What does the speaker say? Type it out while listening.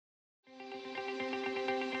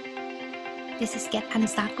This is Get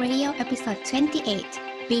Unstuck Radio episode 28.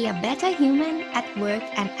 Be a better human at work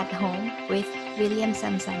and at home with William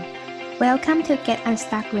Sampson. Welcome to Get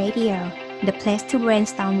Unstuck Radio, the place to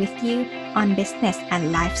brainstorm with you on business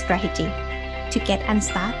and life strategy. To get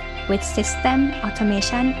unstuck with system,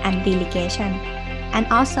 automation, and delegation. And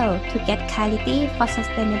also to get clarity for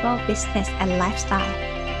sustainable business and lifestyle.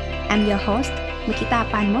 I'm your host, Nikita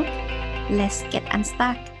Panmuk. Let's get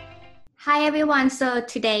unstuck. Hi everyone, so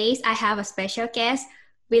today I have a special guest,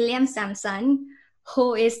 William Sampson,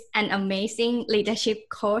 who is an amazing leadership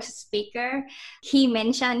coach speaker. He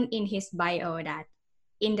mentioned in his bio that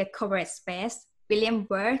in the corporate space, William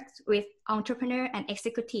works with entrepreneurs and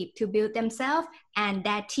executives to build themselves and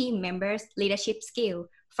their team members' leadership skill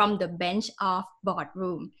from the bench of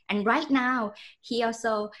boardroom. And right now, he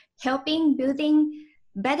also helping building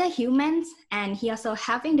better humans, and he also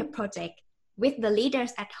having the project with the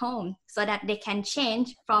leaders at home so that they can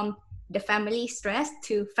change from the family stress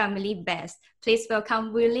to family best. Please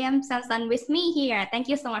welcome William Sampson with me here. Thank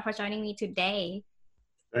you so much for joining me today.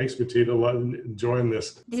 Thanks, Matita. Enjoying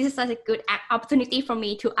this. This is such a good opportunity for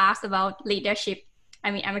me to ask about leadership.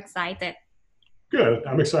 I'm excited. Good.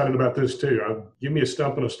 I'm excited about this too. Give me a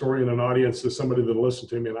stump and a story and an audience to somebody that'll listen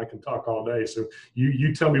to me, and I can talk all day. So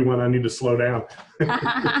you tell me when I need to slow down.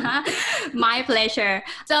 My pleasure.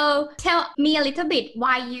 So tell me a little bit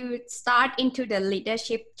why you start into the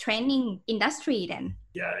leadership training industry then.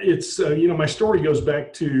 Yeah, it's, my story goes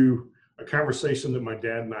back to a conversation that my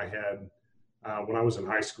dad and I had when I was in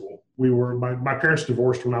high school. My parents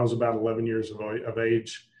divorced when I was about 11 years of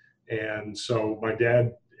age. And so my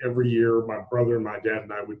dad, every year, my brother and my dad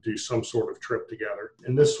and I would do some sort of trip together.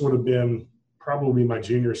 And this would have been probably my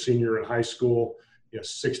senior in high school,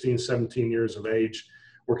 16, 17 years of age.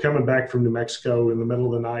 We're coming back from New Mexico in the middle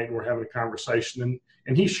of the night, and we're having a conversation.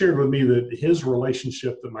 And he shared with me that his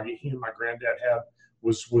relationship that he and my granddad had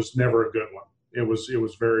was never a good one. It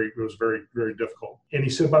was very, very difficult. And he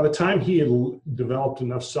said by the time he had developed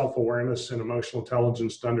enough self-awareness and emotional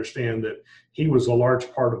intelligence to understand that he was a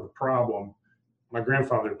large part of the problem, my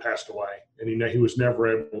grandfather had passed away, and he was never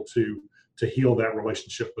able to heal that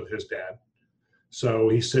relationship with his dad. So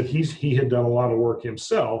he said he had done a lot of work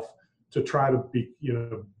himself to try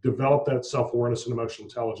to develop that self-awareness and emotional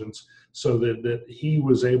intelligence so that he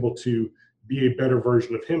was able to be a better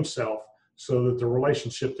version of himself, so that the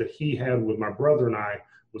relationship that he had with my brother and I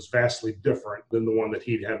was vastly different than the one that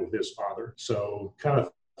he'd had with his father. So kind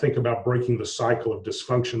of think about breaking the cycle of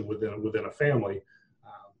dysfunction within a family.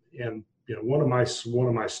 And one of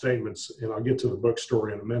my statements, and I'll get to the book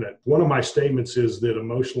story in a minute. One of my statements is that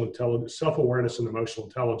emotional intelligence, self-awareness and emotional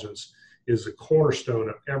intelligence is a cornerstone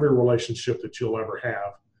of every relationship that you'll ever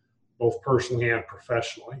have, both personally and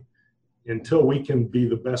professionally. Until we can be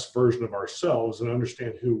the best version of ourselves and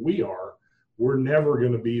understand who we are, we're never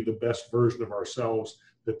going to be the best version of ourselves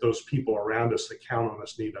that those people around us that count on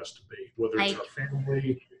us need us to be, whether it's our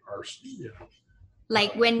family,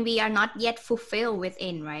 like when we are not yet fulfilled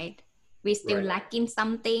within, right? We still Right. lacking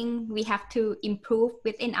something. We have to improve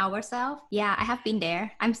within ourselves. Yeah, I have been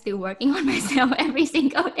there. I'm still working on myself every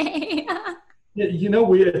single day.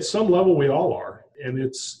 We at some level we all are. And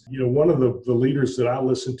it's, one of the leaders that I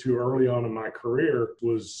listened to early on in my career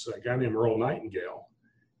was a guy named Earl Nightingale.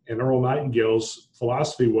 And Earl Nightingale's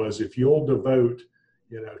philosophy was, if you'll devote,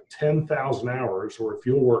 10,000 hours, or if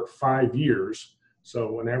you'll work 5 years,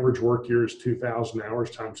 so an average work year is 2,000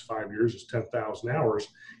 hours times 5 years is 10,000 hours.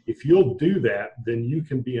 If you'll do that, then you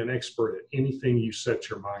can be an expert at anything you set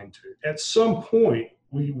your mind to. At some point,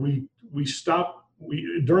 we stop.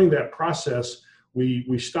 During that process,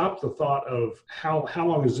 we stop the thought of how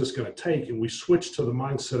long is this going to take, and we switch to the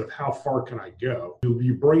mindset of how far can I go.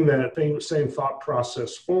 You bring that same thought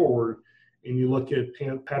process forward, and you look at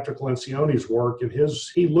Patrick Lencioni's work, and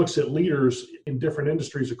he looks at leaders in different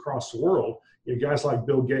industries across the world. Guys like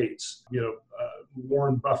Bill Gates,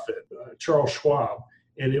 Warren Buffett, Charles Schwab,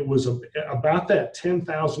 and it was about that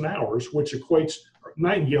 10,000 hours, which equates.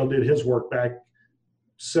 Nightingale did his work back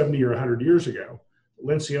 70 or 100 years ago.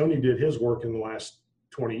 Lencioni did his work in the last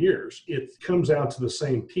 20 years. It comes out to the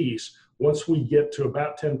same piece. Once we get to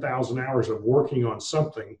about 10,000 hours of working on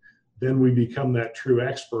something, then we become that true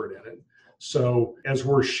expert in it. So as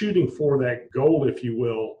we're shooting for that goal, if you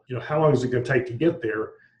will, how long is it going to take to get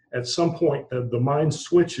there? At some point, the mind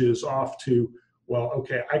switches off to, well,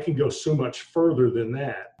 okay, I can go so much further than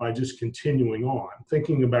that by just continuing on.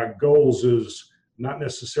 Thinking about goals is not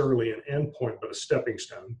necessarily an endpoint, but a stepping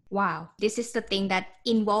stone. Wow. This is the thing that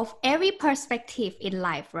involves every perspective in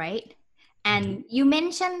life, right? And you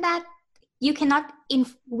mentioned that we cannot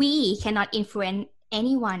influence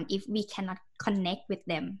anyone if we cannot connect with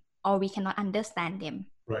them. or we cannot understand them.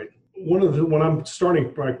 Right. When I'm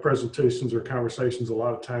starting my presentations or conversations, a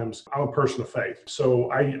lot of times I'm a person of faith.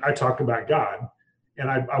 So I talk about God, and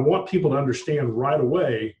I want people to understand right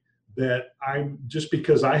away that I'm just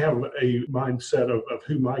because I have a mindset of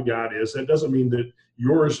who my God is, that doesn't mean that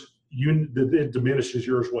that it diminishes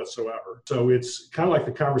yours whatsoever. So it's kind of like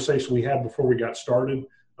the conversation we had before we got started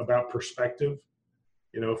about perspective.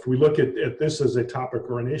 If we look at this as a topic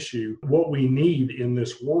or an issue, what we need in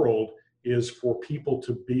this world is for people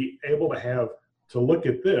to be able to look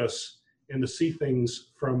at this and to see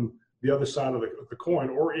things from the other side of the coin,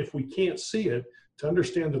 or if we can't see it, to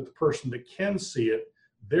understand that the person that can see it,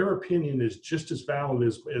 their opinion is just as valid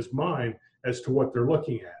as mine as to what they're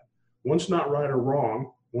looking at. One's not right or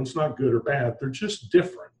wrong, one's not good or bad, they're just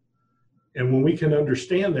different. And when we can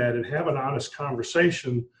understand that and have an honest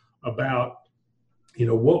conversation about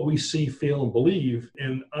what we see, feel, and believe,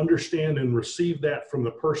 and understand and receive that from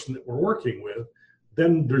the person that we're working with,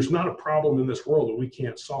 then there's not a problem in this world that we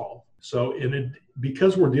can't solve. So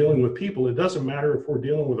because we're dealing with people, it doesn't matter if we're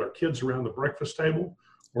dealing with our kids around the breakfast table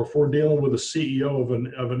or if we're dealing with a CEO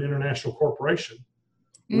of an international corporation.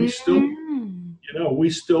 We still, we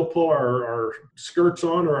still pull our skirts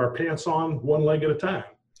on or our pants on one leg at a time.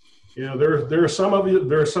 There are some of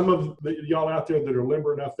y'all out there that are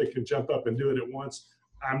limber enough that can jump up and do it at once.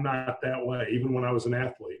 I'm not that way, even when I was an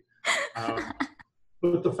athlete.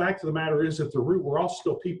 But the fact of the matter is, at the root, we're all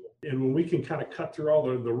still people. And when we can kind of cut through all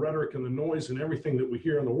the rhetoric and the noise and everything that we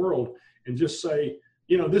hear in the world, and just say,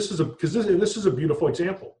 this is a beautiful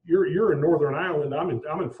example. You're in Northern Ireland.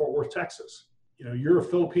 I'm in Fort Worth, Texas. You're a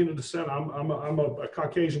Filipino descent. I'm a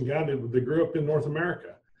Caucasian guy that grew up in North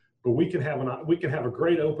America. But we can have a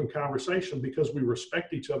great open conversation because we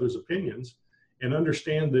respect each other's opinions and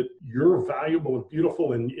understand that you're valuable and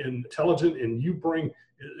beautiful and intelligent, and you bring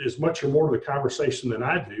as much or more to the conversation than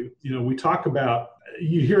I do. We talk about,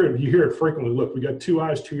 you hear it frequently. Look, we got 2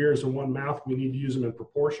 eyes, 2 ears, and 1 mouth. We need to use them in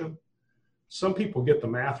proportion. Some people get the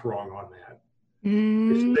math wrong on that.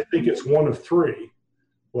 They think it's 1 of 3.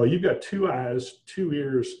 Well, you've got 2 eyes, 2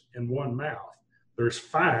 ears, and 1 mouth. There's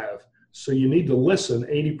 5. So you need to listen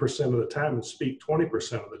 80% of the time and speak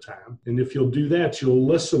 20% of the time. And if you'll do that, you'll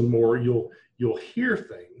listen more, you'll hear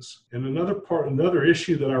things. And another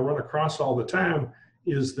issue that I run across all the time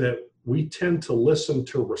is that we tend to listen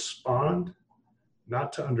to respond,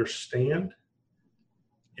 not to understand.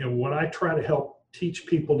 And what I try to help teach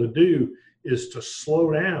people to do is to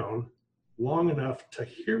slow down long enough to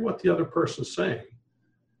hear what the other person's saying.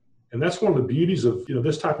 And that's one of the beauties of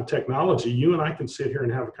this type of technology. You and I can sit here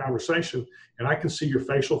and have a conversation, and I can see your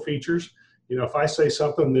facial features. If I say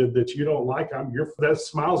something that you don't like, that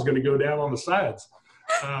smile's going to go down on the sides.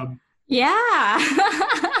 Yeah.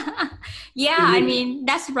 Yeah, I mean,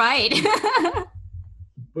 that's right.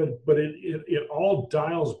 but it all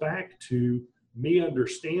dials back to me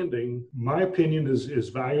understanding my opinion is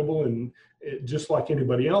valuable and just like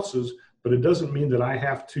anybody else's, but it doesn't mean that I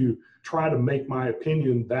have to try to make my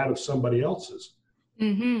opinion that of somebody else's.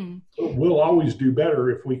 Mm-hmm. We'll always do better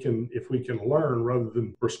if we can learn rather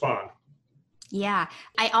than respond. Yeah,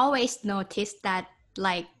 I always notice that,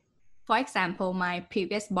 like, for example, my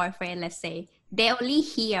previous boyfriend, let's say, they only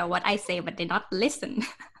hear what I say, but they not listen.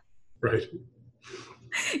 Right.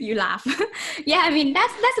 You laugh. Yeah, I mean,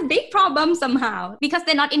 that's a big problem somehow because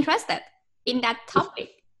they're not interested in that topic.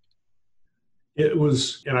 It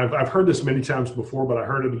was, and I've heard this many times before, but I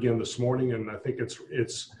heard it again this morning, and I think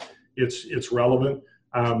it's relevant.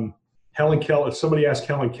 Helen Keller. If somebody asked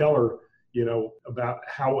Helen Keller, about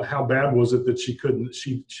how bad was it that she couldn't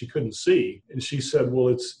see, and she said, well,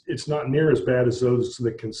 it's not near as bad as those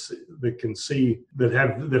that can see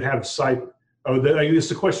that have sight. I guess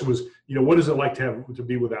the question was, what is it like to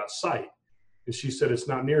be without sight? And she said it's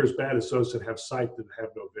not near as bad as those that have sight that have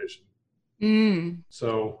no vision.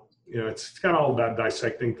 So. It's kind of all about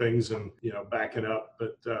dissecting things and, backing up.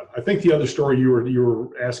 But I think the other story you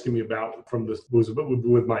were asking me about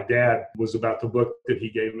with my dad was about the book that he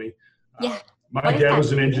gave me. Yeah. My dad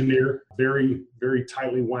was an engineer, very, very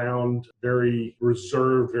tightly wound, very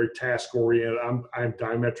reserved, very task oriented. I'm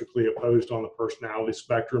diametrically opposed on the personality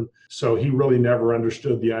spectrum. So he really never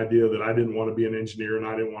understood the idea that I didn't want to be an engineer and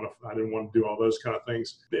I didn't want to do all those kind of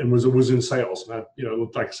things. And was in sales. And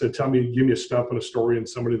like I said, give me a stump and a story and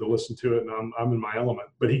somebody to listen to it, and I'm in my element.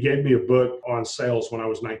 But he gave me a book on sales when I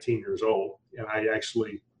was 19 years old, and I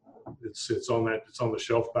actually it's on the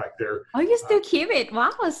shelf back there. Oh, you still keep it?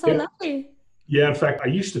 Wow, it's so lovely. Yeah, in fact, I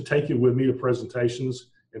used to take it with me to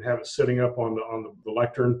presentations and have it sitting up on the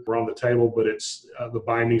lectern or on the table, but it's the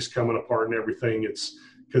binding's coming apart and everything. It's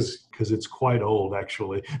because it's quite old,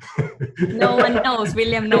 actually. No one knows,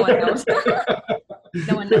 William. No one knows.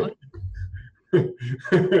 No one knows.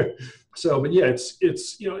 So, but yeah,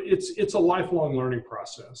 it's a lifelong learning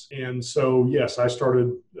process. And so, yes, I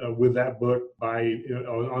started with that book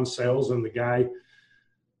on sales, and the guy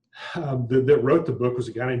that wrote the book was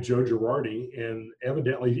a guy named Joe Girardi, and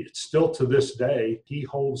evidently, still to this day, he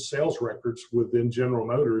holds sales records within General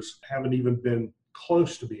Motors, haven't even been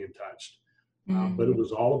close to being touched. But it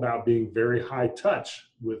was all about being very high touch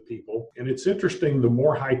with people. And it's interesting, the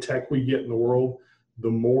more high tech we get in the world, the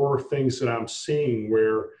more things that I'm seeing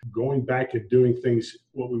where going back and doing things,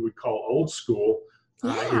 what we would call old school,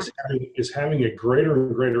 is having a greater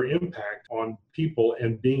and greater impact on people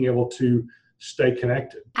and being able to stay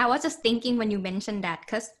connected. I was just thinking when you mentioned that,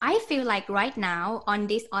 because I feel like right now on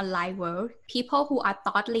this online world, people who are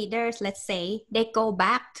thought leaders, let's say, they go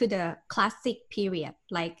back to the classic period,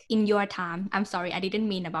 like in your time. I'm sorry, I didn't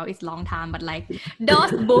mean about it's long time, but like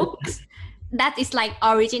those books that is like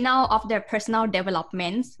original of their personal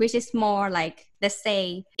development, which is more like, let's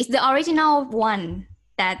say, it's the original one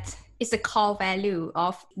that is the core value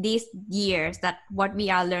of these years, that what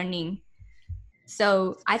we are learning.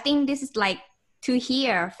 So I think this is like to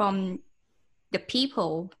hear from the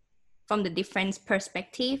people from the different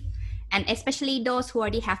perspective, and especially those who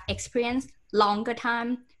already have experienced longer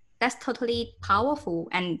time, that's totally powerful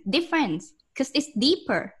and different because it's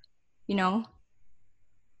deeper, you know?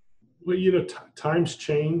 Well, times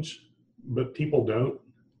change, but people don't.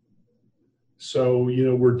 So,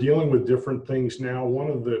 we're dealing with different things now. One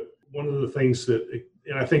of the things that,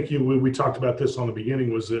 and I think we talked about this on the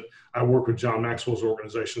beginning, was that I work with John Maxwell's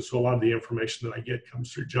organization. So a lot of the information that I get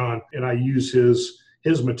comes through John, and I use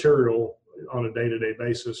his material on a day-to-day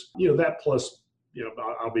basis. That plus,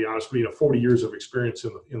 I'll be honest, 40 years of experience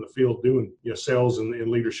in the field doing sales and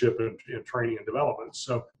leadership and training and development.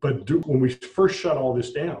 So, but when we first shut all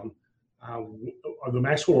this down, the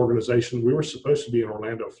Maxwell organization, we were supposed to be in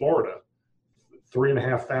Orlando, Florida.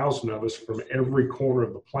 3,500 of us from every corner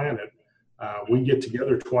of the planet. We get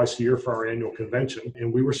together twice a year for our annual convention,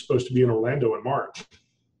 and we were supposed to be in Orlando in March.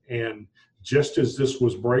 And just as this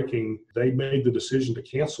was breaking, they made the decision to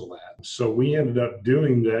cancel that. So we ended up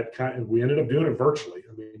doing that. We ended up doing it virtually.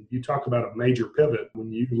 I mean, you talk about a major pivot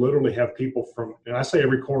when you literally have people from, and I say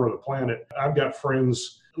every corner of the planet. I've got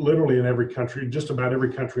friends literally in every country, just about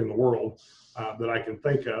every country in the world that I can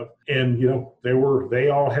think of. And, they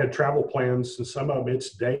all had travel plans, and some of them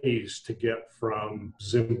it's days to get from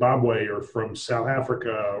Zimbabwe or from South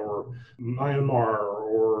Africa or Myanmar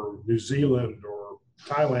or New Zealand or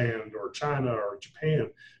Thailand or China or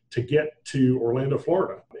Japan to get to Orlando,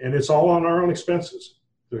 Florida. And it's all on our own expenses.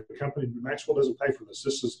 The company, Maxwell, doesn't pay for this.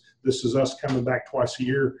 This is us coming back twice a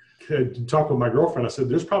year. To talk with my girlfriend, I said,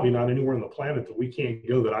 there's probably not anywhere on the planet that we can't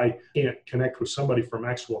go that I can't connect with somebody from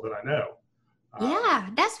Maxwell that I know. Yeah,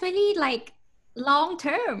 that's really like long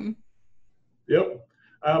term. Yep.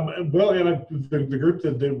 Well, and the group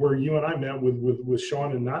that where you and I met with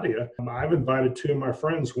Sean and Nadia, I've invited two of my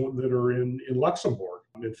friends that are in Luxembourg.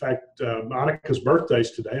 In fact, Annika's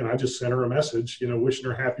birthday's today, and I just sent her a message, wishing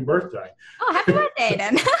her happy birthday. Oh, happy birthday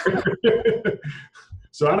then.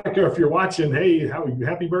 So Annika, if you're watching, hey,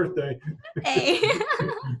 happy birthday. Hey.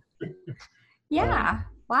 Yeah.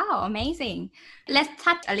 Wow, amazing. Let's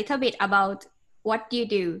touch a little bit about what you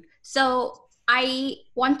do. So I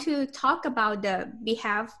want to talk about the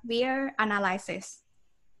behavior analysis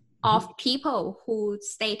of people who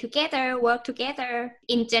stay together, work together,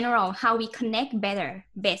 in general, how we connect better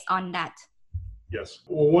based on that. Yes.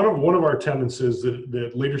 Well, one of our tenets is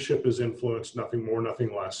that leadership is influence, nothing more,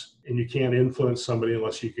 nothing less. And you can't influence somebody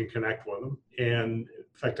unless you can connect with them. And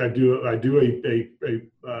in fact, I do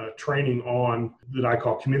a training on that I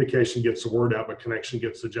call communication gets the word out, but connection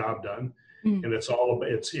gets the job done. And it's all about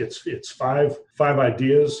it's five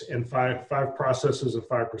ideas and five processes and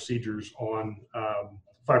five procedures on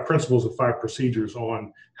 5 principles and 5 procedures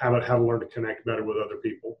on how to learn to connect better with other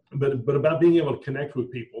people. But about being able to connect with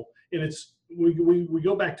people, and we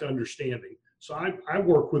go back to understanding. So I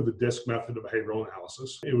work with the DISC method of behavioral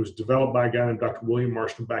analysis. It was developed by a guy named Dr. William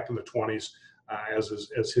Marston back in the 20s.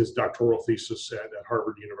 As his doctoral thesis said at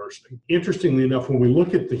Harvard University. Interestingly enough, when we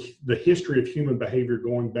look at the history of human behavior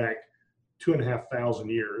going back 2,500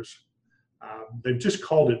 years, they've just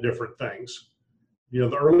called it different things.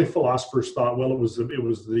 The early philosophers thought, well, it was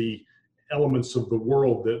the elements of the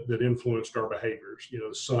world that influenced our behaviors.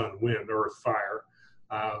 The sun, wind, earth, fire,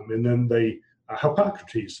 and then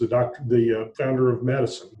Hippocrates, the founder of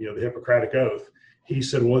medicine, the Hippocratic Oath. He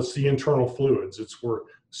said, well, it's the internal fluids. It's where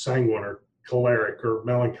sanguine or choleric or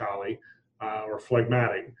melancholy or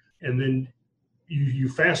phlegmatic. And then, you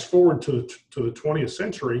fast forward to the 20th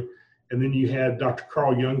century, and then you had Dr.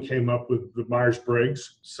 Carl Jung came up with the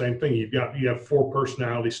Myers-Briggs. Same thing. You have 4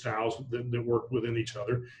 personality styles that work within each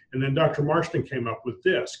other, and then Dr. Marston came up with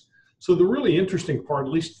DISC. So the really interesting part,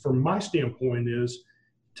 at least from my standpoint, is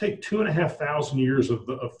take 2,500 years of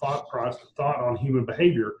thought on human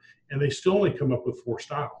behavior, and they still only come up with 4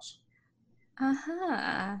 styles.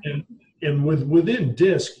 Uh-huh. And within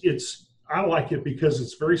DISC, I like it because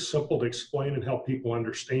it's very simple to explain and help people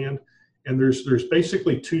understand. And there's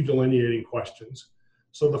basically 2 delineating questions.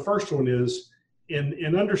 So the first one is,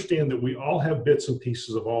 and understand that we all have bits and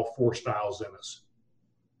pieces of all 4 styles in us.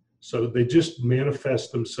 So they just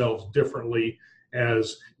manifest themselves differently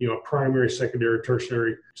as, primary, secondary,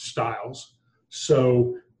 tertiary styles.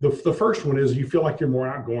 So the first one is you feel like you're more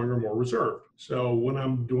outgoing or more reserved. So when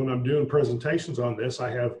I'm doing presentations on this,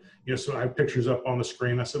 I have, so I have pictures up on the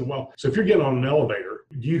screen. I said, well, so if you're getting on an elevator,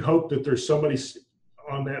 do you hope that there's somebody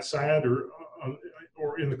on that side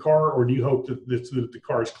or in the car, or do you hope that the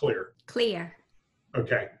car is clear? Clear.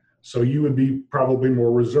 Okay. So you would be probably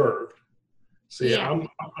more reserved. See, yeah.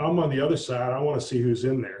 I'm on the other side. I want to see who's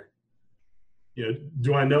in there.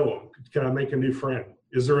 Do I know them? Can I make a new friend?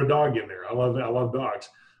 Is there a dog in there? I love dogs.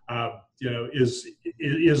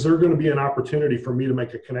 Is there going to be an opportunity for me to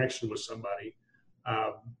make a connection with somebody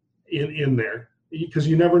in there? Because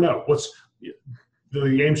you never know. What's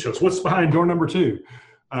the game shows? What's behind door number 2?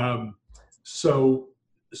 So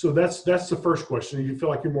that's the first question. Do you feel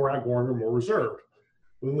like you're more outgoing or more reserved?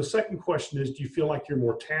 Then the second question is, do you feel like you're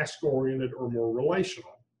more task-oriented or more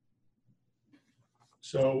relational?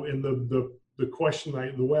 So in the question,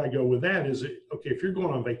 the way I go with that is, okay, if you're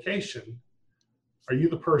going on vacation, are you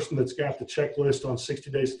the person that's got the checklist on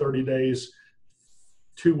 60 days, 30 days,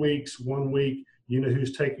 2 weeks, 1 week? You know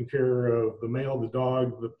who's taking care of the mail, the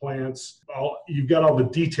dog, the plants. You've got all the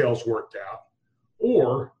details worked out.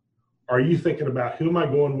 Or are you thinking about who am I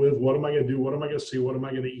going with? What am I going to do? What am I going to see? What am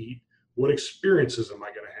I going to eat? What experiences am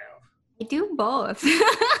I going to have? I do both.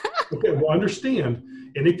 Okay, well, understand.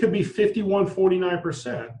 And it could be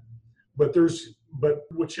 51-49%. But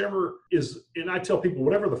whichever is, and I tell people,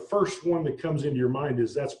 whatever the first one that comes into your mind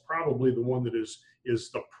is, that's probably the one that is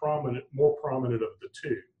the more prominent of the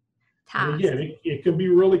 2. And again, it can be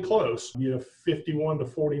really close,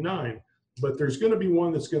 51-49, but there's going to be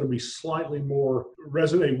one that's going to be slightly more,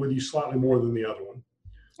 resonate with you slightly more than the other one.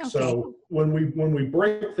 Okay. So when we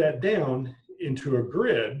break that down into a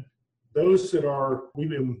grid, those that are,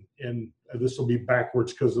 and this will be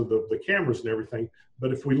backwards because of the cameras and everything,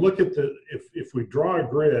 but if we look at if we draw a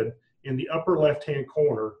grid in the upper left-hand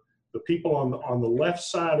corner, the people on the left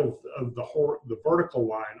side of the vertical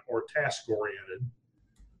line are task-oriented.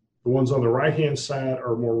 The ones on the right-hand side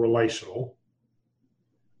are more relational.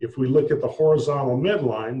 If we look at the horizontal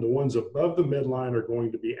midline, the ones above the midline are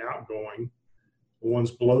going to be outgoing. The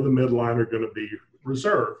ones below the midline are going to be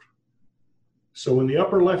reserved. So in the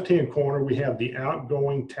upper left-hand corner, we have the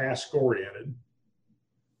outgoing, task-oriented.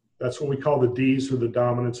 That's what we call the Ds, or the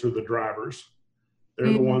dominants, or the drivers.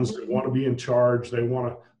 They're the ones that want to be in charge. They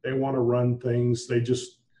want to run things. They're the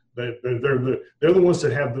ones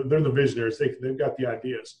that they're the visionaries. They've got the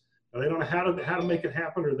ideas. Now, they don't know how to make it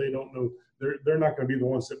happen, or they don't know. They're not going to be the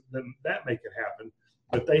ones that make it happen,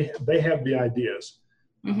 but they have the ideas.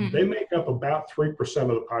 Mm-hmm. They make up about 3% of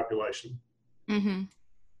the population. Mm-hmm.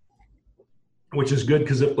 Which is good,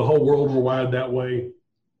 because if the whole world were wired that way,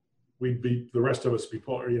 the rest of us we'd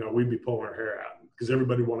be pulling our hair out, because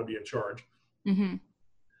everybody want to be in charge.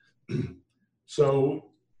 Mm-hmm. So,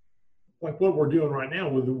 like what we're doing right now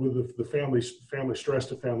with the family stress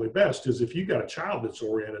to family best is, if you got a child that's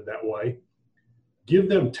oriented that way, give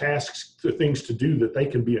them tasks, things to do that they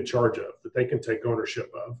can be in charge of, that they can take ownership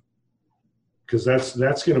of, because that's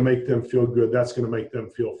going to make them feel good. That's going to make them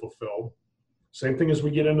feel fulfilled. Same thing as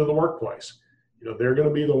we get into the workplace. They're going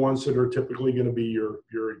to be the ones that are typically going to be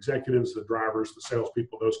your executives, the drivers, the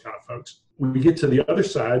salespeople, those kind of folks. When we get to the other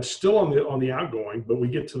side, still on the outgoing, but we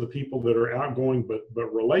get to the people that are outgoing but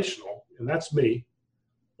relational, and that's me.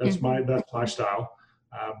 That's my style.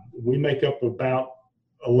 We make up about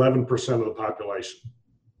 11% of the population.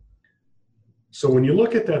 So when you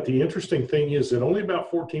look at that, the interesting thing is that only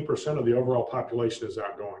about 14% of the overall population is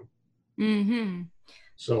outgoing. Mm-hmm.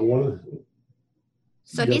 So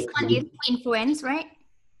So this one is influence, right?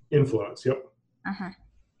 Influence, yep. Uh-huh.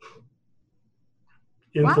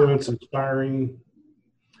 Influence, wow. Inspiring.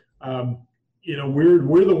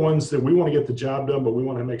 We're the ones that we want to get the job done, but we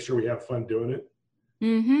want to make sure we have fun doing it.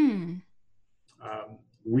 Mm-hmm.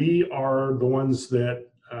 We are the ones that,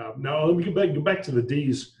 now let me go back to the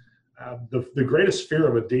Ds. The greatest fear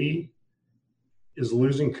of a D is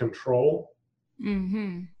losing control.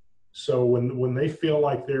 Mm-hmm. So when they feel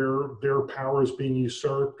like their power is being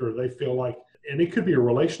usurped, or they feel like, and it could be a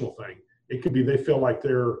relational thing. It could be they feel like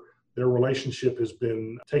their relationship has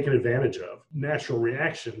been taken advantage of. Natural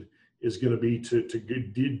reaction is going to be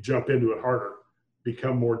to jump into it harder,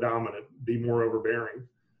 become more dominant, be more overbearing.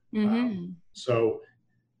 Mm-hmm. So,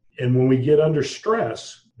 and when we get under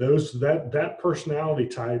stress, that personality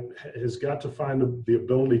type has got to find the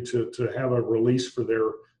ability to have a release for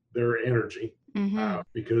their energy. Mm-hmm.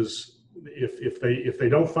 Because if they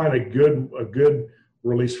don't find a good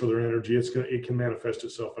release for their energy, it can manifest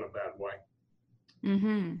itself in a bad way.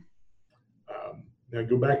 Mm-hmm. Now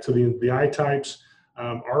go back to the I types.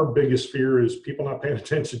 Our biggest fear is people not paying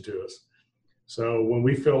attention to us. So when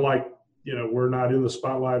we feel like we're not in the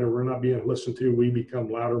spotlight, or we're not being listened to, we become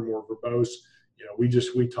louder, more verbose.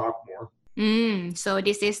 We talk more. So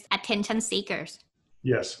this is attention seekers.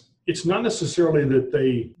 Yes, it's not necessarily that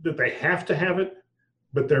they have to have it,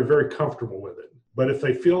 but they're very comfortable with it. But if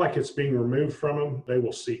they feel like it's being removed from them, they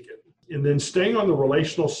will seek it. And then staying on the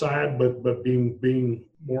relational side, but being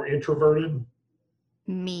more introverted.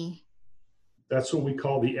 Me. That's what we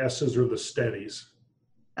call the S's, or the steadies.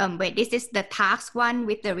 Wait, this is the task one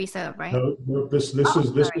with the reserve, right? No, this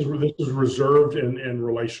is reserved and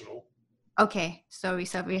relational. Okay, so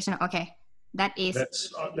reservation. Okay,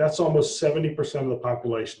 that's almost 70% of the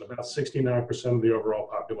population. About 69% of the overall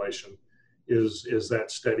population is that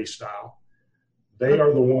steady style. They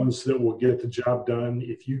are the ones that will get the job done.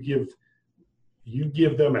 If you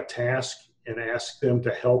give them a task and ask them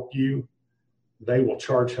to help you, they will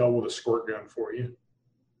charge hell with a squirt gun for you.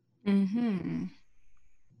 Mm-hmm.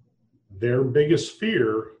 Their biggest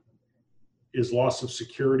fear is loss of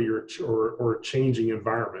security or a changing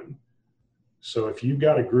environment. So if you've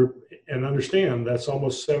got a group, and understand that's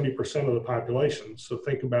almost 70% of the population. So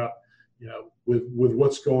think about, with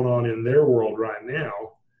what's going on in their world right now,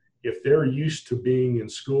 if they're used to being in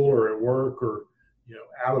school or at work or,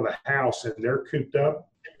 out of the house, and they're cooped up,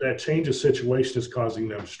 that change of situation is causing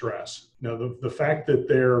them stress. Now, the fact that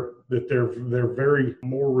they're very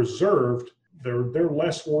more reserved, they're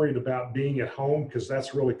less worried about being at home because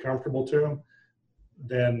that's really comfortable to them.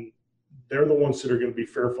 Then they're the ones that are going to be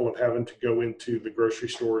fearful of having to go into the grocery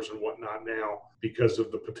stores and whatnot now because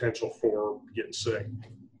of the potential for getting sick.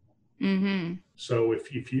 Mm-hmm. So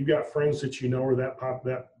if you've got friends that are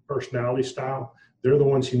that personality style, they're the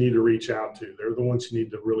ones you need to reach out to. They're the ones you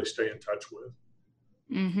need to really stay in touch with.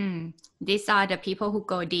 Mm-hmm. These are the people who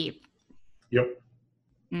go deep. Yep.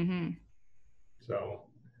 Mm-hmm. So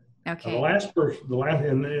okay. The last,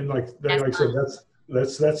 and like I said,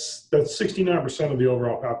 that's 69% of the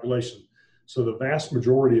overall population. So the vast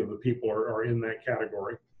majority of the people are in that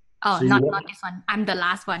category. Oh, so not this one. I'm the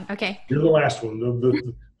last one. Okay. You're the last one.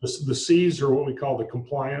 The C's are what we call the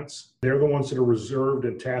compliance. They're the ones that are reserved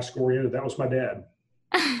and task oriented. That was my dad.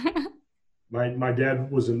 My dad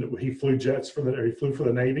he flew jets he flew for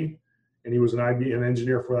the Navy, and he was an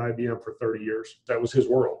engineer for IBM for 30 years. That was his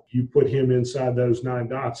world. You put him inside those 9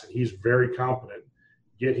 dots, and he's very competent.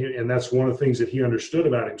 Get him, and that's one of the things that he understood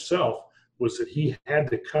about himself, was that he had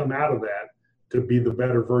to come out of that to be the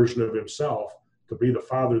better version of himself, to be the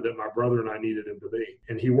father that my brother and I needed him to be.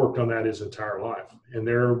 And he worked on that his entire life. And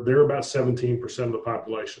they're about 17% of the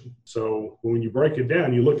population. So when you break it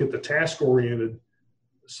down, you look at the task-oriented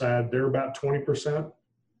side, they're about 20%.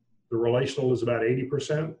 The relational is about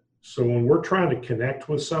 80%. So when we're trying to connect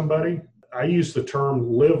with somebody, I use the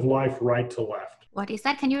term live life right to left. What is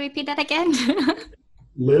that? Can you repeat that again?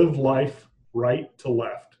 Live life right to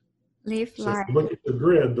left. Live so life. If you look at the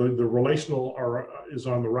grid, the relational is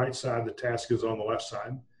on the right side, the task is on the left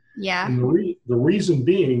side. Yeah. And the reason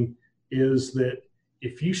being is that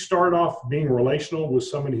if you start off being relational with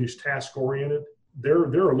somebody who's task oriented, they're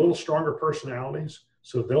a little stronger personalities,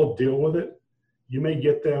 so they'll deal with it. You may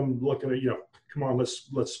get them looking at, come on,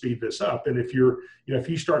 let's speed this up. And if if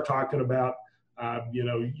you start talking about,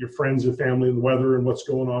 your friends and family and the weather and what's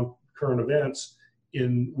going on, current events,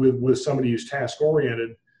 with somebody who's task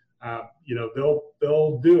oriented,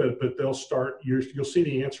 they'll do it, but they'll start. You'll see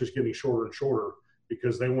the answers getting shorter and shorter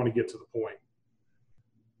because they want to get to the point.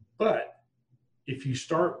 But if you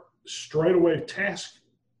start straight away task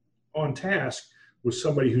with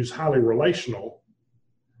somebody who's highly relational,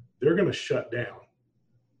 they're going to shut down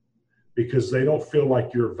because they don't feel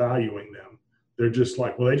like you're valuing them. They're just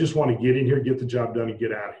like, well, they just want to get in here, get the job done, and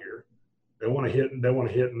get out of here. They want to hit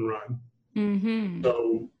and run. Mm-hmm.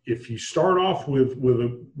 So if you start off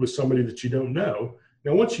with somebody that you don't know,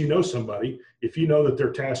 now once you know somebody, if you know that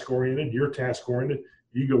they're task oriented, you're task oriented,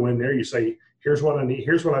 you go in there, you say, here's what I need,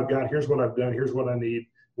 here's what I've got, here's what I've done, here's what I need,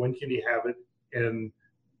 when can you have it, and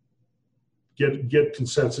get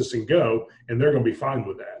consensus and go, and they're going to be fine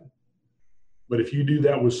with that. But if you do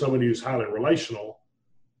that with somebody who's highly relational,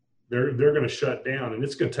 they're going to shut down, and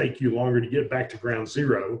it's going to take you longer to get back to ground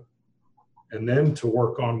zero and then to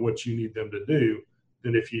work on what you need them to do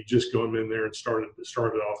than if you just go in there and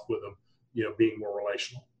started off with them, being more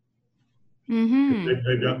relational.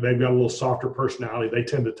 Mm-hmm. They've got a little softer personality. They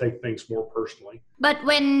tend to take things more personally. But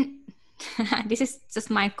when this is just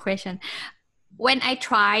my question, when I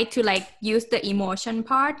try to use the emotion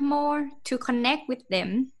part more to connect with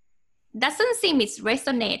them, doesn't seem it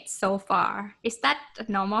resonates so far. Is that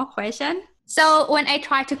a normal question? So when I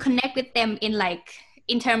try to connect with them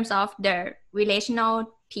in terms of the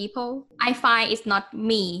relational people, I find it's not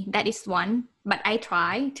me that is one, but I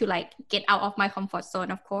try to get out of my comfort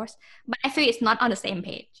zone, of course, but I feel it's not on the same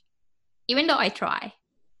page, even though I try,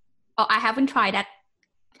 or I haven't tried that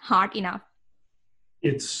hard enough.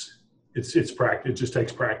 It's practice. It just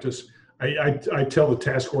takes practice. I tell the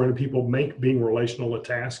task-oriented people, make being relational a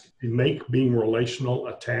task. Make being relational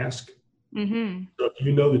a task. Mm-hmm. So if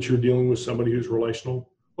you know that you're dealing with somebody who's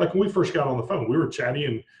relational, like when we first got on the phone, we were chatty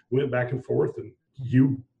and went back and forth, and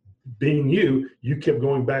you being you kept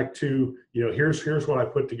going back to, here's what I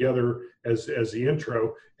put together as the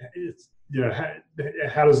intro. It's,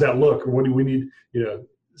 how does that look, or what do we need,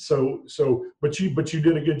 but you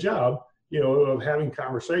did a good job, of having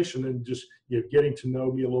conversation and just, getting to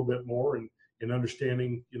know me a little bit more and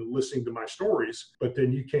understanding, listening to my stories. But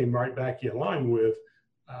then you came right back in line with,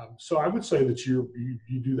 so I would say that you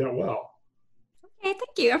do that well. Okay,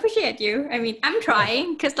 thank you. I appreciate you. I mean, I'm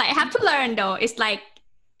trying because I have to learn though. It's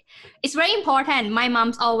very important. My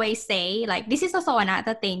mom's always say this is also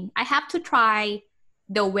another thing. I have to try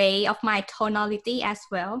the way of my tonality as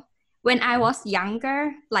well. When I was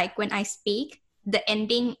younger, when I speak, the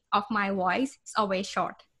ending of my voice is always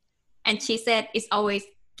short. And she said it's always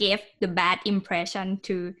gave the bad impression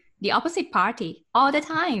to the opposite party all the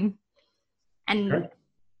time. And okay.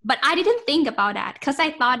 But I didn't think about that because I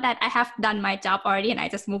thought that I have done my job already and I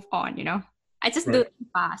just move on, I just do it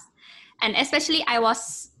fast. And especially I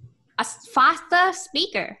was a faster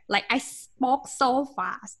speaker. I spoke so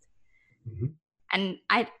fast. Mm-hmm. And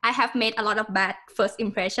I have made a lot of bad first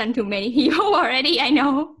impression to many people already, I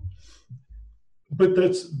know. But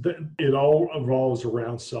it all revolves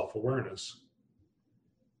around self-awareness.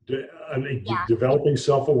 Developing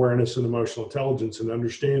self-awareness and emotional intelligence and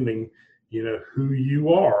understanding, who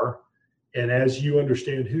you are. And as you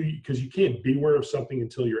understand because you can't be aware of something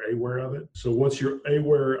until you're aware of it. So once you're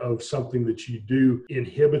aware of something that you do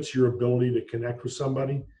inhibits your ability to connect with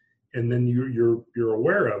somebody, and then you're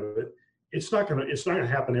aware of it, it's not gonna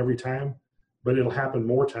happen every time, but it'll happen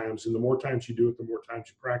more times. And the more times you do it, the more times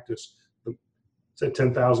you practice. It's at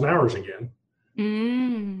 10,000 hours again.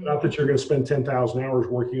 Mm. Not that you're going to spend 10,000 hours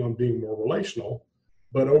working on being more relational,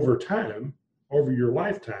 but over time, over your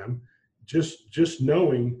lifetime, just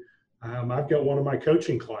knowing, I've got one of my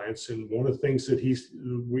coaching clients, and one of the things that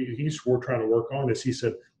we're trying to work on is, he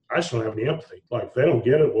said, I just don't have any empathy. If they don't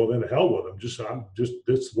get it, well, then the hell with them.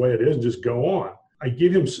 That's the way it is. Just go on. I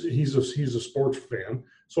give him, he's a sports fan,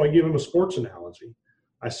 so I give him a sports analogy.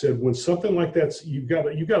 I said, when something like that's, you've got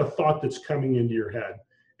a thought that's coming into your head,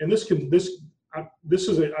 and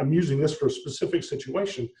I'm using this for a specific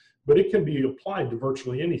situation, but it can be applied to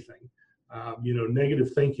virtually anything.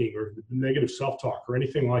 Negative thinking or negative self-talk or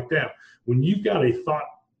anything like that. When you've got a thought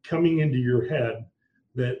coming into your head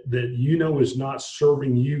that is not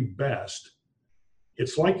serving you best,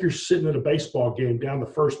 it's like you're sitting at a baseball game down the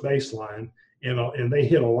first baseline, and they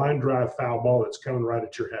hit a line drive foul ball that's coming right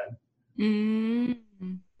at your head. Mm.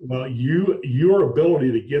 Well, your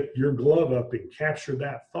ability to get your glove up and capture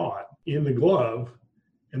that thought in the glove,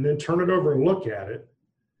 and then turn it over and look at it,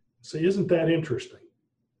 say, isn't that interesting?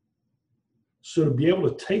 So to be able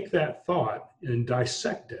to take that thought and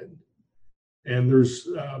dissect it, and there's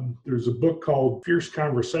a book called Fierce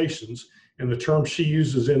Conversations, and the term she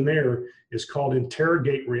uses in there is called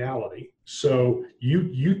interrogate reality. So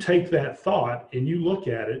you take that thought and you look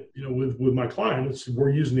at it, with my clients,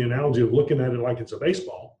 we're using the analogy of looking at it like it's a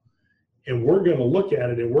baseball, and we're going to look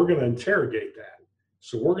at it and we're going to interrogate that.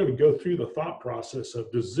 So we're going to go through the thought process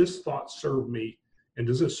of, does this thought serve me, and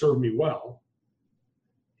does it serve me well?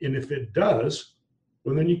 And if it does,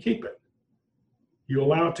 well, then you keep it. You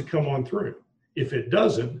allow it to come on through. If it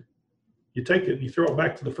doesn't, you take it and you throw it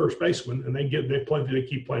back to the first baseman, and they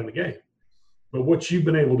keep playing the game. But what you've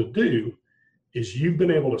been able to do is you've been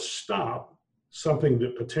able to stop something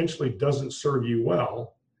that potentially doesn't serve you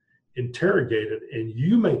well, interrogate it, and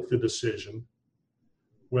you make the decision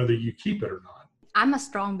whether you keep it or not. I'm a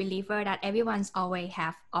strong believer that everyone's always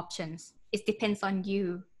have options. It depends on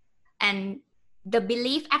you. And the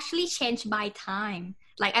belief actually changed by time.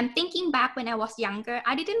 Like I'm thinking back when I was younger,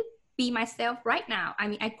 I didn't be myself right now. I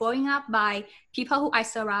mean, I growing up by people who I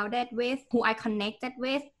surrounded with, who I connected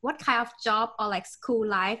with, what kind of job or like school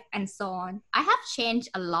life and so on. I have changed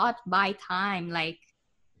a lot by time. Like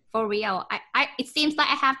for real, it seems like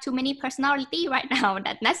I have too many personality right now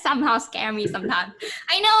that somehow scare me sometimes.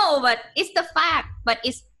 I know, but it's the fact. But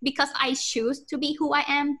it's because I choose to be who I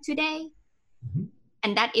am today.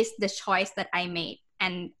 And that is the choice that I made.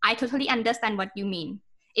 And I totally understand what you mean.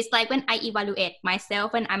 It's like when I evaluate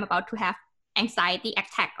myself when I'm about to have anxiety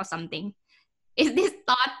attack or something. Is this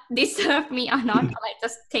thought deserve me or not? Or like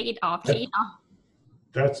just take it off, shake it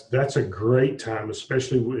off. That's a great time,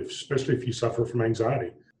 especially if you suffer from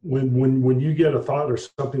anxiety. When you get a thought or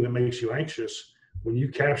something that makes you anxious, when you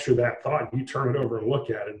capture that thought, you turn it over and look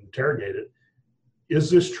at it and interrogate it. Is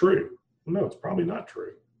this true? Well, no, it's probably not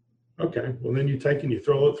true. Okay, well then you take and you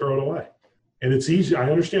throw it away. And it's easy. I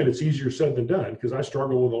understand it's easier said than done because I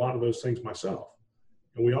struggle with a lot of those things myself,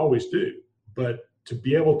 and we always do. But to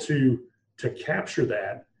be able to capture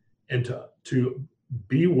that and to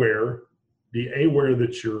be aware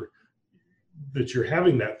that you're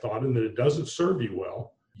having that thought and that it doesn't serve you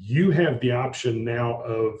well, you have the option now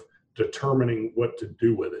of determining what to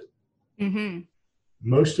do with it. Mm-hmm.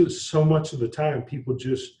 So much of the time, people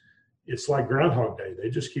it's like Groundhog Day.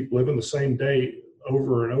 They just keep living the same day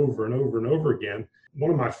over and over and over and over again.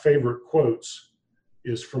 One of my favorite quotes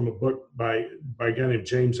is from a book by a guy named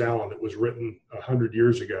James Allen that was written 100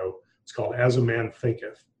 years ago. It's called As a Man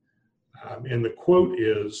Thinketh. And the quote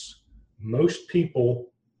is, most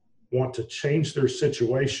people want to change their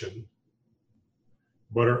situation,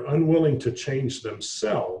 but are unwilling to change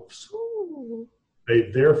themselves. Ooh. They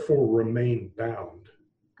therefore remain bound.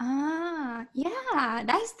 Yeah,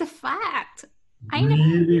 that's the fact.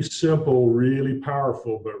 Really simple, really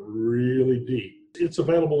powerful, but really deep. It's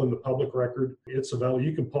available in the public record. It's available.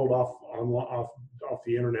 You can pull it off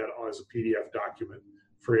the internet as a PDF document,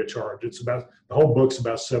 free of charge. The whole book's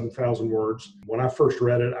about 7,000 words. When I first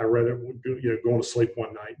read it, going to sleep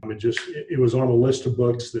one night. I mean, it was on a list of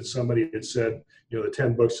books that somebody had said, the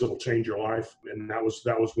 10 books that'll change your life, and that was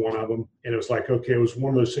one of them. And it was like, okay, it was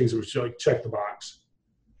one of those things that was like check the box.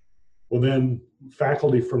 Well, then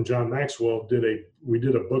faculty from John Maxwell we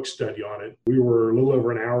did a book study on it. We were a little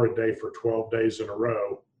over an hour a day for 12 days in a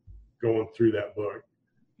row going through that book.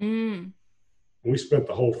 We spent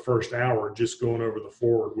the whole first hour just going over the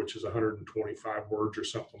foreword, which is 125 words or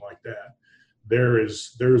something like that.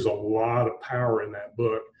 There's a lot of power in that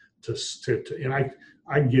book and I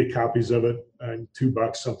can get copies of it,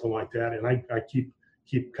 $2, something like that. And I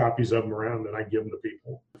keep copies of them around and I give them to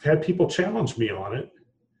people. I've had people challenge me on it.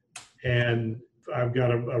 And I've got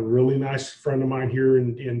a really nice friend of mine here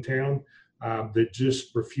in town that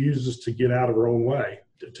just refuses to get out of her own way,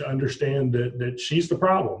 to understand that she's the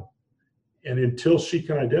problem. And until she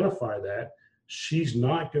can identify that, she's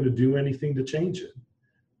not going to do anything to change it.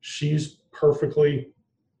 She's perfectly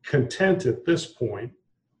content at this point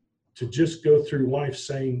to just go through life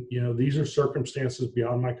saying, these are circumstances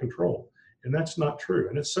beyond my control. And that's not true.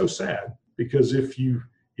 And it's so sad because if you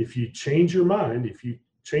change your mind,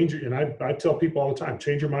 and I tell people all the time,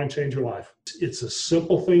 change your mind, change your life. It's a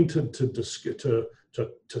simple thing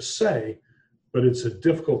to say, but it's a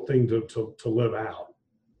difficult thing to live out.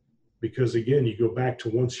 Because again, you go back to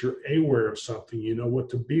once you're aware of something, you know what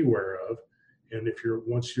to beware of. And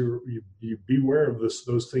once you beware of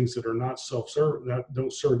those things that are not self-serve, that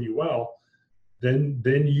don't serve you well, then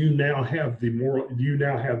you now have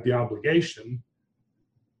the obligation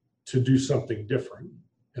to do something different.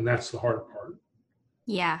 And that's the hard part.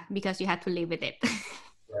 Yeah, because you have to live with it.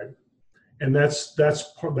 Right. And that's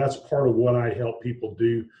part of what I help people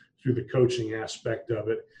do through the coaching aspect of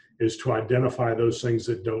it, is to identify those things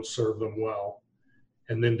that don't serve them well,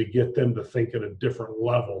 and then to get them to think at a different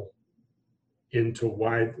level into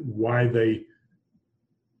why they've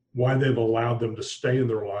allowed them to stay in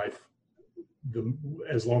their life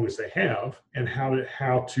as long as they have, and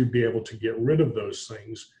how to be able to get rid of those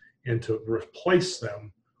things and to replace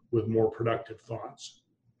them with more productive thoughts.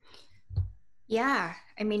 Yeah,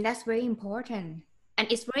 I mean, that's very important. And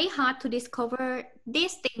it's very hard to discover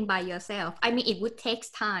this thing by yourself. I mean, it would take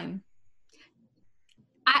time.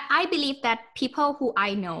 I believe that people who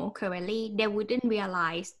I know currently, they wouldn't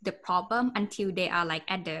realize the problem until they are like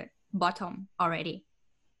at the bottom already.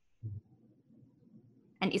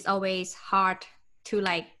 And it's always hard to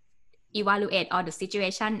like evaluate all the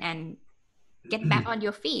situation and get back on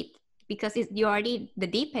your feet, because you're already the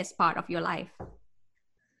deepest part of your life.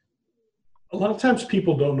 A lot of times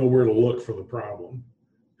people don't know where to look for the problem.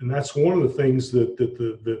 And that's one of the things that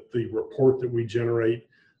the report that we generate,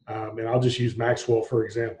 and I'll just use Maxwell for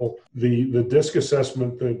example, the DISC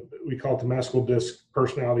assessment, that we call it the Maxwell DISC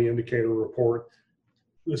Personality Indicator Report.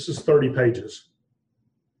 This is 30 pages.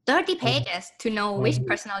 30 pages to know which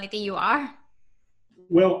personality you are?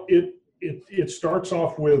 Well, it starts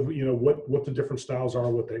off with, what the different styles are,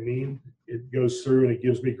 what they mean. It goes through and it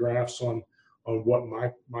gives me graphs on what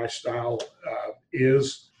my style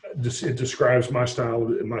is. It describes my style.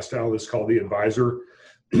 My style is called the advisor.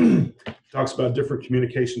 Talks about different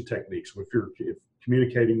communication techniques. If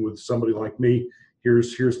communicating with somebody like me,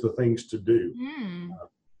 here's the things to do.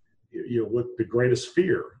 What the greatest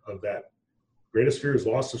fear of that. Greatest fear is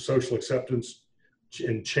loss of social acceptance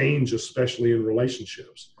and change, especially in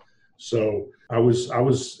relationships. So I was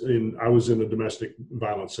in a domestic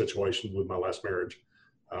violence situation with my last marriage.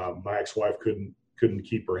 My ex-wife couldn't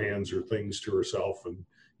keep her hands or things to herself, and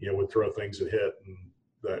would throw things and hit and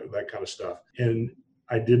that kind of stuff. And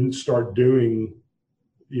I didn't start doing,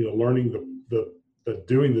 learning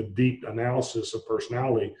doing the deep analysis of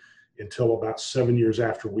personality until about 7 years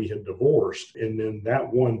after we had divorced. And then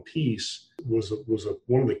that one piece was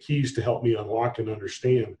one of the keys to help me unlock and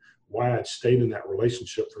understand why I'd stayed in that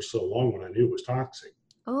relationship for so long when I knew it was toxic.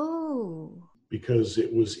 Oh. Because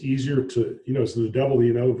it was easier to, it's the devil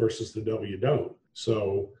you know versus the devil you don't.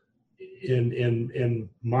 So in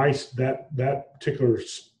that particular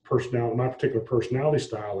personality, my particular personality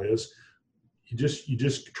style is you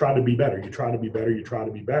just try to be better. You try to be better. You try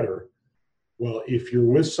to be better. Well, if you're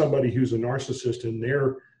with somebody who's a narcissist and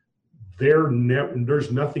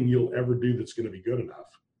there's nothing you'll ever do that's going to be good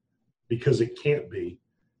enough, because it can't be,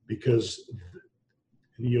 because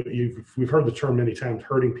we've heard the term many times,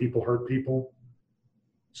 hurting people hurt people.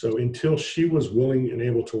 So until she was willing and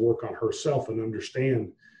able to work on herself and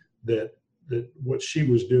understand that what she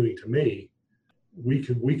was doing to me, we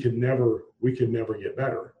could never get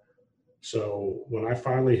better. So when I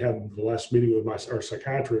finally had the last meeting with our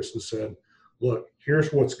psychiatrist and said, look,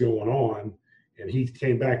 here's what's going on. And he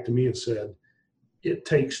came back to me and said, it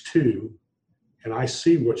takes two, and I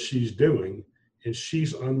see what she's doing, and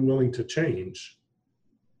she's unwilling to change.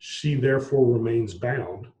 She therefore remains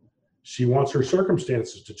bound. She wants her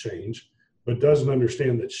circumstances to change, but doesn't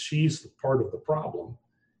understand that she's the part of the problem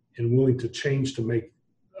and willing to change to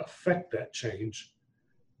affect that change.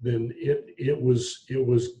 Then it was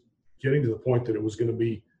getting to the point that it was going to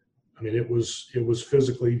be, it was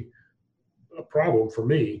physically a problem for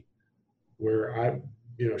me, where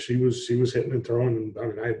she was hitting and throwing,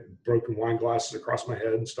 and I had broken wine glasses across my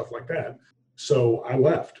head and stuff like that. So I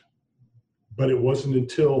left, but it wasn't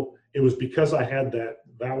until it was because I had that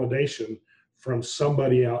validation from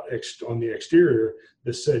somebody out on the exterior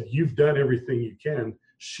that said, you've done everything you can.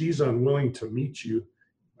 She's unwilling to meet you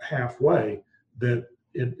halfway, that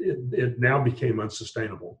it now became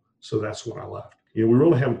unsustainable. So that's when I left. We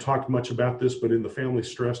really haven't talked much about this, but in the Family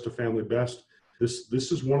Stress to Family Best,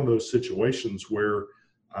 this is one of those situations where,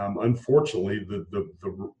 unfortunately,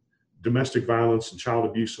 the domestic violence and child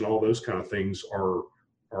abuse and all those kind of things are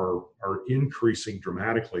increasing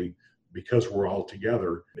dramatically because we're all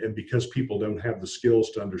together, and because people don't have the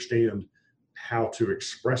skills to understand how to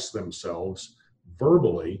express themselves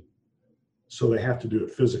verbally, so they have to do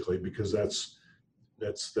it physically, because that's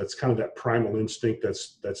kind of that primal instinct.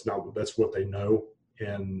 That's what they know,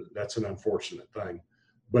 and that's an unfortunate thing.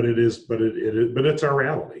 But it's our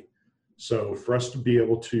reality. So for us to be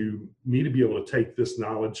able to take this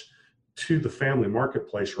knowledge to the family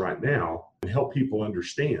marketplace right now and help people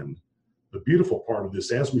understand the beautiful part of this,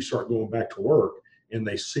 as we start going back to work and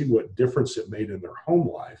they see what difference it made in their home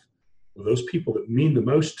life with those people that mean the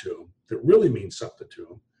most to them, that really mean something to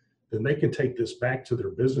them, then they can take this back to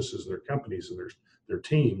their businesses, their companies, and their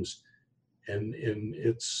teams. And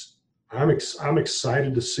I'm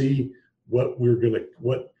excited to see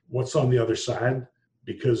what's on the other side,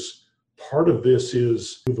 because part of this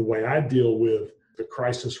is the way I deal with the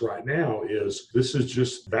crisis right now is this is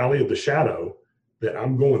just valley of the shadow that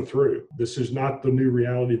I'm going through. This is not the new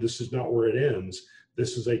reality. This is not where it ends.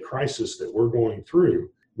 This is a crisis that we're going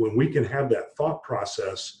through. When we can have that thought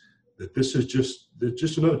process that this is just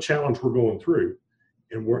another challenge we're going through,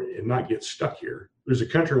 and not get stuck here. There's a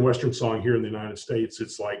country and western song here in the United States.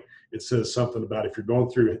 It's like, it says something about if you're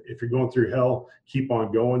going through hell, keep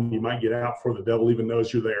on going. You might get out before the devil even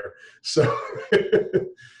knows you're there. So,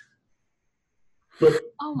 but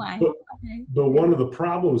one of the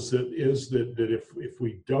problems is that if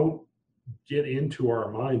we don't get into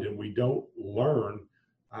our mind and we don't learn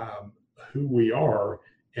who we are,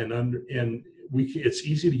 it's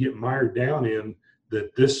easy to get mired down in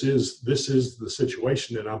that this is the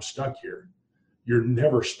situation and I'm stuck here. you're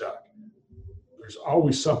never stuck. There's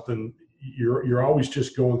always something. You're always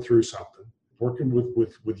just going through something. Working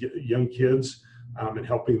with young kids and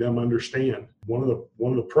helping them understand. One of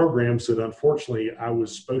the programs that unfortunately I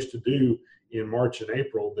was supposed to do in March and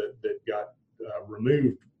April that got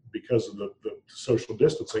removed because of the social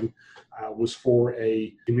distancing was for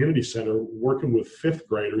a community center working with fifth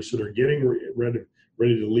graders that are getting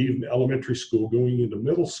ready to leave elementary school, going into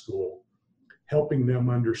middle school, helping them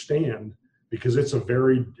understand, because it's a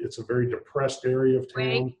very depressed area of town.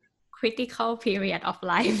 Very critical period of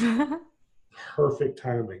life. Perfect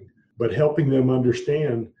timing, but helping them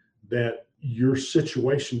understand that your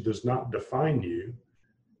situation does not define you.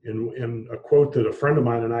 And a quote that a friend of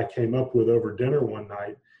mine and I came up with over dinner one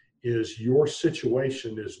night is, your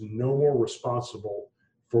situation is no more responsible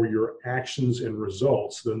for your actions and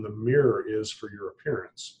results than the mirror is for your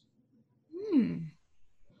appearance.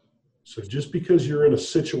 So just because you're in a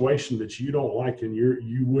situation that you don't like and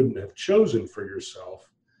you wouldn't have chosen for yourself,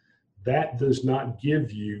 that does not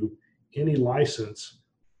give you any license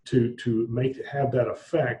to have that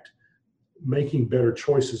affect making better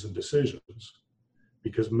choices and decisions,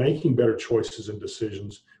 because making better choices and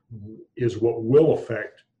decisions is what will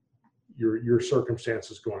affect your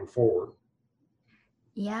circumstances going forward.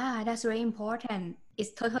 Yeah, that's very important.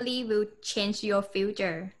 It totally will change your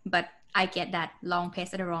future, but I get that, long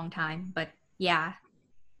place at the wrong time. But yeah,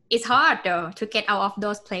 it's hard though to get out of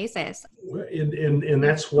those places. And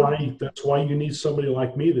that's why you need somebody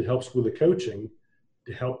like me that helps with the coaching,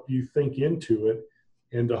 to help you think into it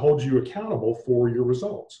and to hold you accountable for your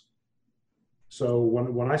results. So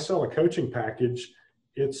when I sell a coaching package,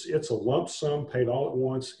 it's a lump sum paid all at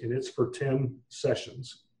once, and it's for 10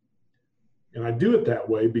 sessions. And I do it that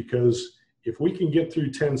way because if we can get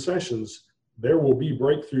through 10 sessions, there will be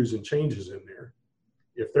breakthroughs and changes in there.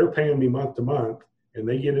 If they're paying me month to month and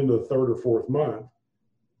they get into the third or fourth month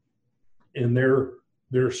and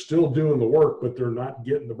they're still doing the work, but they're not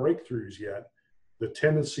getting the breakthroughs yet, the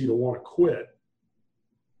tendency to want to quit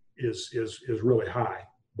is really high.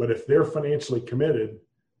 But if they're financially committed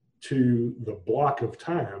to the block of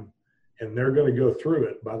time and they're going to go through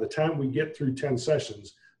it, by the time we get through 10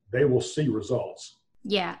 sessions, they will see results.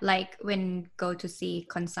 Yeah, like when go to see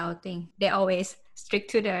consulting, they always strict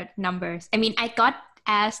to the numbers. I mean, I got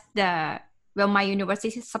asked my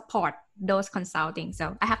university support those consulting,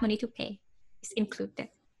 so I have money to pay. It's included.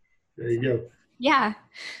 There you go. Yeah,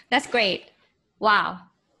 that's great. Wow.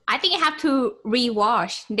 I think I have to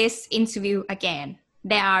rewatch this interview again.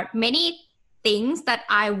 There are many things that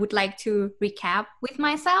I would like to recap with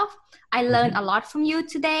myself. I learned a lot from you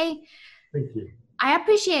today. Thank you. I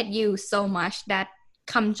appreciate you so much that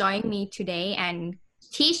come join me today and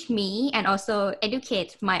teach me and also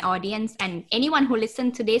educate my audience and anyone who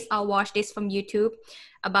listen to this or watch this from YouTube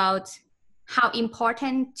about how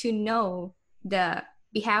important to know the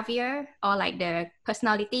behavior or like the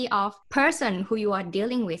personality of person who you are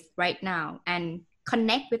dealing with right now and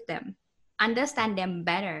connect with them, understand them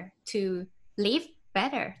better to live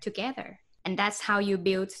better together. And that's how you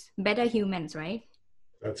build better humans, right?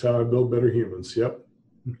 That's how I build better humans. Yep.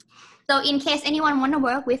 So in case anyone want to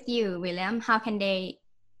work with you, William, how can they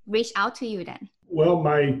reach out to you then? Well,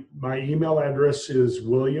 my email address is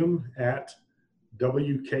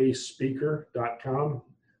william@wkspeaker.com.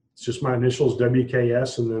 It's just my initials,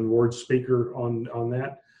 WKS, and then word speaker on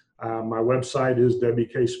that. My website is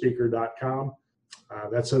wkspeaker.com.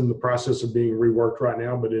 That's in the process of being reworked right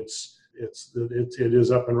now, but it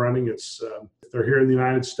is up and running. If they're here in the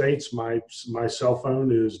United States, my cell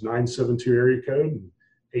phone is 972 area code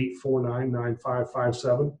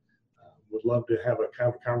 849-9557. Would love to have a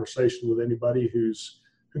conversation with anybody who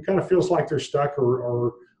kind of feels like they're stuck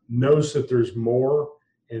or knows that there's more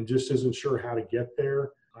and just isn't sure how to get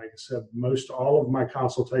there. Like I said, all of my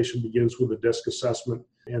consultation begins with a DISC assessment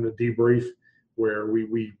and a debrief, where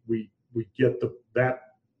we get the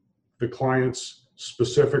client's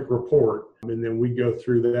specific report, and then we go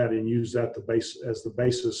through that and use that as the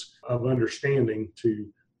basis of understanding to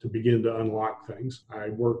begin to unlock things. I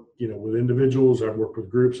work, with individuals, I work with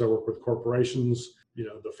groups, I work with corporations.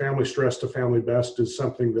 The Family Stress to Family Best is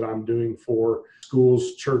something that I'm doing for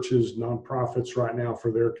schools, churches, nonprofits right now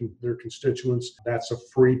for their constituents. That's a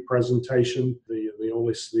free presentation. The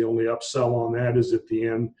only upsell on that is at the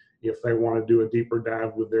end, if they want to do a deeper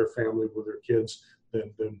dive with their family, with their kids,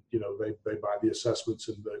 then they buy the assessments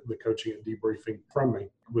and the coaching and debriefing from me.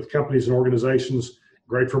 With companies and organizations,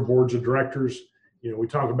 great for boards of directors. We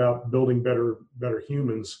talk about building better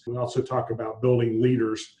humans. We also talk about building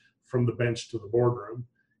leaders from the bench to the boardroom.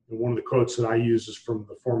 And one of the quotes that I use is from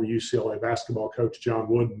the former UCLA basketball coach, John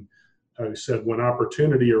Wooden, who said, "When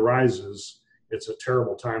opportunity arises it's a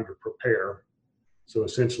terrible time to prepare. So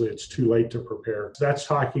essentially, it's too late to prepare. That's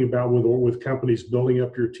talking about with companies building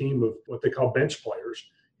up your team of what they call bench players,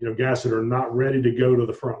 guys that are not ready to go to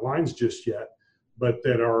the front lines just yet, but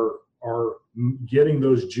that are getting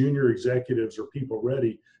those junior executives or people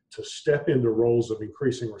ready to step into roles of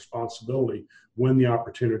increasing responsibility when the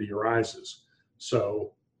opportunity arises.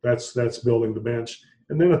 So that's building the bench.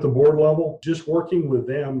 And then at the board level, just working with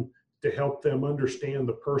them to help them understand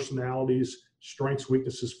the personalities, strengths,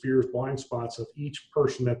 weaknesses, fears, blind spots of each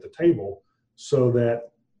person at the table, so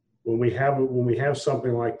that when we have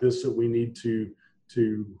something like this that we need to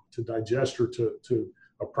digest or to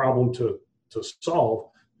a problem to solve,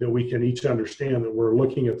 that we can each understand that we're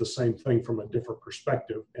looking at the same thing from a different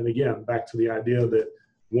perspective. And again, back to the idea that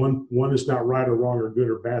one is not right or wrong or good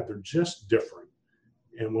or bad, they're just different.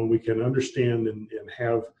 And when we can understand and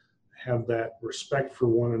have that respect for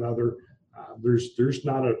one another, there's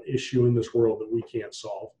not an issue in this world that we can't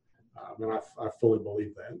solve. And I fully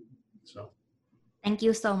believe that. So, thank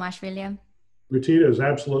you so much, William. Rutita, it's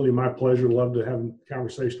absolutely my pleasure. Love to have a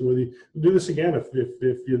conversation with you. We'll do this again if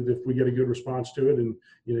we get a good response to it, and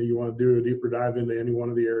you want to do a deeper dive into any one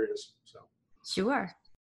of the areas. So sure.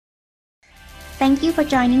 Thank you for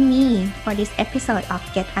joining me for this episode of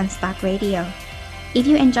Get Unstuck Radio. If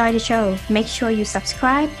you enjoy the show, make sure you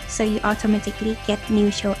subscribe so you automatically get new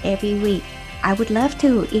show every week. I would love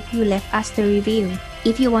to if you left us the review.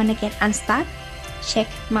 If you want to get unstuck, check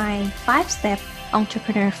my 5-step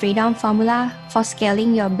entrepreneur freedom formula for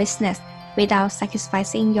scaling your business without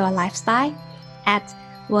sacrificing your lifestyle at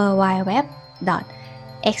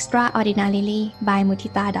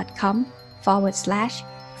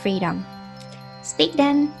worldwideweb.extraordinarylybymutita.com/freedom. Speak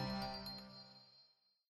then.